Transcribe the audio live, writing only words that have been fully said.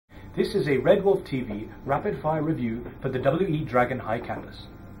This is a Redwolf TV rapid fire review for the WE Dragon High Cappers.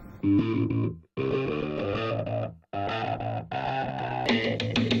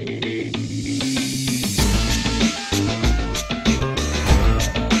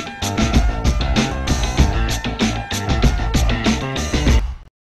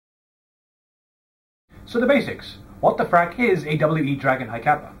 So the basics. What the frack is a WE Dragon High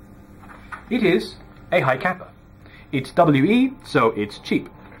Capper? It is a high capper. It's WE, so it's cheap.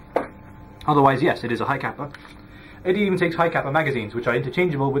 Otherwise, yes, it is a high capper. It even takes high capper magazines, which are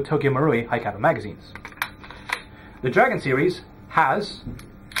interchangeable with Tokyo Marui high capper magazines. The Dragon series has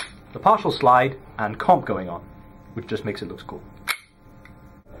the partial slide and comp going on, which just makes it look cool.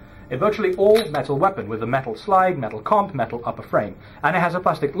 A virtually all metal weapon with a metal slide, metal comp, metal upper frame, and it has a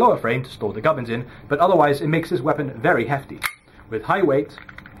plastic lower frame to store the gubbins in, but otherwise it makes this weapon very hefty, with high weight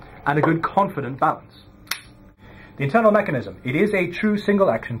and a good confident balance. The internal mechanism, it is a true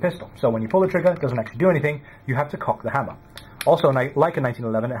single action pistol, so when you pull the trigger it doesn't actually do anything, you have to cock the hammer. Also, like a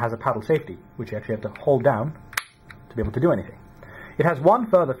 1911, it has a paddle safety, which you actually have to hold down to be able to do anything. It has one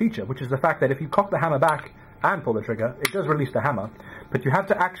further feature, which is the fact that if you cock the hammer back and pull the trigger, it does release the hammer, but you have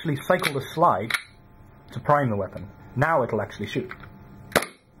to actually cycle the slide to prime the weapon. Now it'll actually shoot.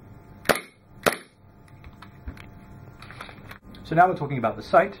 So now we're talking about the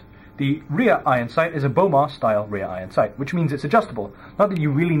sight. The rear iron sight is a Bomar style rear iron sight, which means it's adjustable. Not that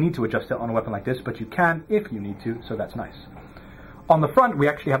you really need to adjust it on a weapon like this, but you can if you need to, so that's nice. On the front we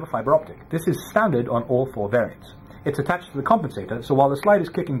actually have a fiber optic. This is standard on all 4 variants. It's attached to the compensator, so while the slide is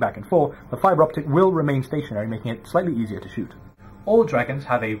kicking back and forth, the fiber optic will remain stationary, making it slightly easier to shoot. All Dragons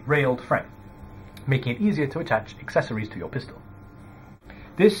have a railed frame, making it easier to attach accessories to your pistol.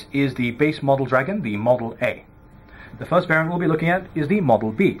 This is the base model Dragon, the Model A. The first variant we'll be looking at is the Model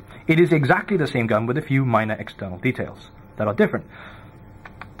B. It is exactly the same gun with a few minor external details that are different.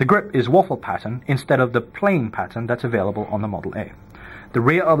 The grip is waffle pattern instead of the plain pattern that's available on the Model A. The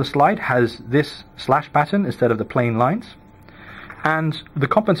rear of the slide has this slash pattern instead of the plain lines, and the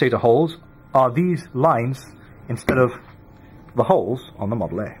compensator holes are these lines instead of the holes on the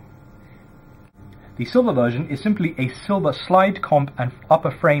Model A. The silver version is simply a silver slide, comp and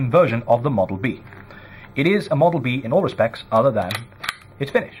upper frame version of the Model B. It is a Model B in all respects other than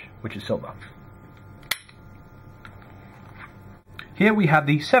its finish, which is silver. Here we have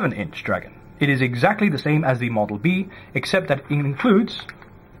the 7-inch Dragon. It is exactly the same as the Model B, except that it includes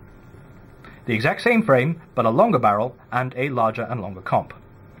the exact same frame, but a longer barrel and a larger and longer comp.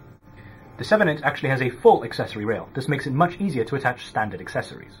 The 7-inch actually has a full accessory rail. This makes it much easier to attach standard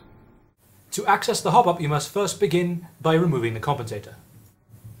accessories. To access the hop-up, you must first begin by removing the compensator.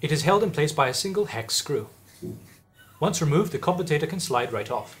 It is held in place by a single hex screw. Once removed, the compensator can slide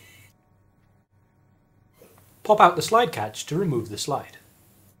right off. Pop out the slide catch to remove the slide.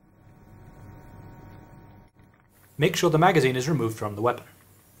 Make sure the magazine is removed from the weapon.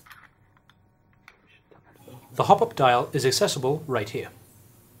 The hop-up dial is accessible right here.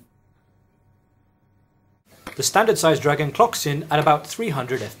 The standard size Dragon clocks in at about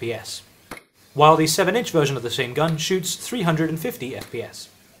 300 FPS, while the 7-inch version of the same gun shoots 350 FPS.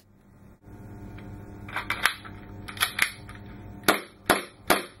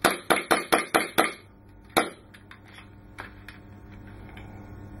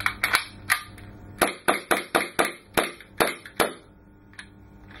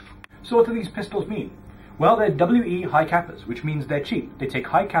 So what do these pistols mean? Well, they're WE high cappers, which means they're cheap. They take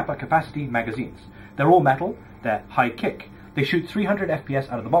high capper capacity magazines. They're all metal, they're high kick. They shoot 300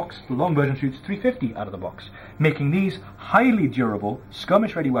 FPS out of the box, the long version shoots 350 out of the box, making these highly durable,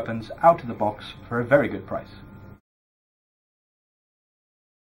 skirmish ready weapons out of the box for a very good price.